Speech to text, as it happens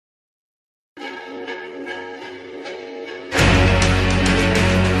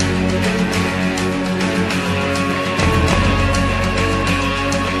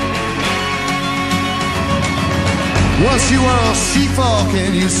you were a sea folk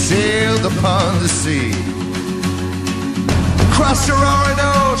and you sailed upon the sea. Crossed the roaring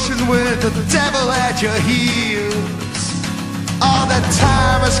ocean with the devil at your heels. All that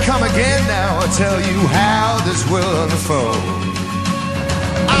time has come again now. I'll tell you how this will unfold.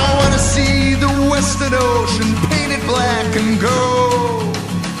 I wanna see the Western Ocean painted black and gold.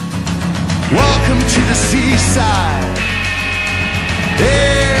 Welcome to the seaside.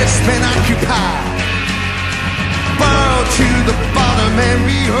 It's been occupied. Burrow to the bottom and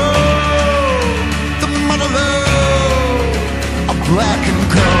behold the mother lode of black and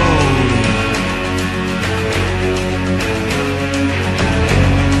gold.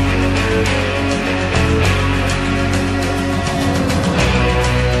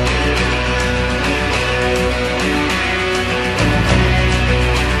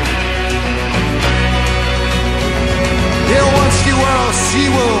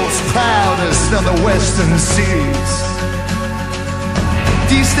 Seawolves, proudest of the western seas.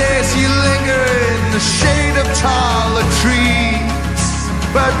 These days you linger in the shade of taller trees,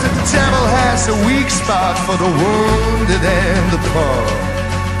 but the devil has a weak spot for the wounded and the poor,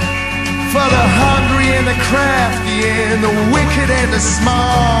 for the hungry and the crafty and the wicked and the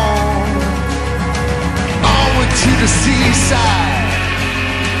small. Onward to the seaside.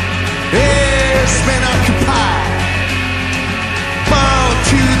 It's been occupied.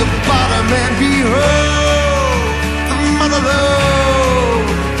 To the bottom and behold the mother lode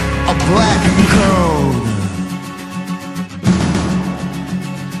of black and gold.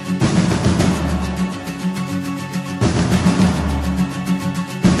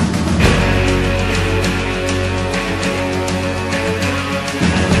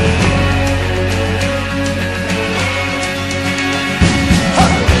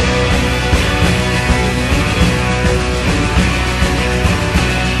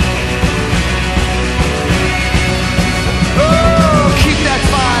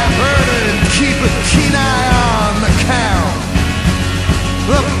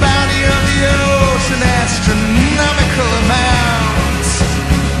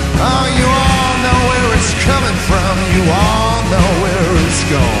 You all know where it's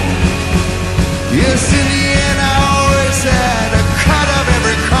going. Yes, in the end I always had a cut of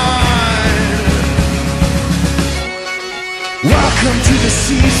every kind. Welcome to the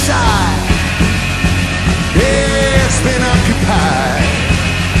seaside.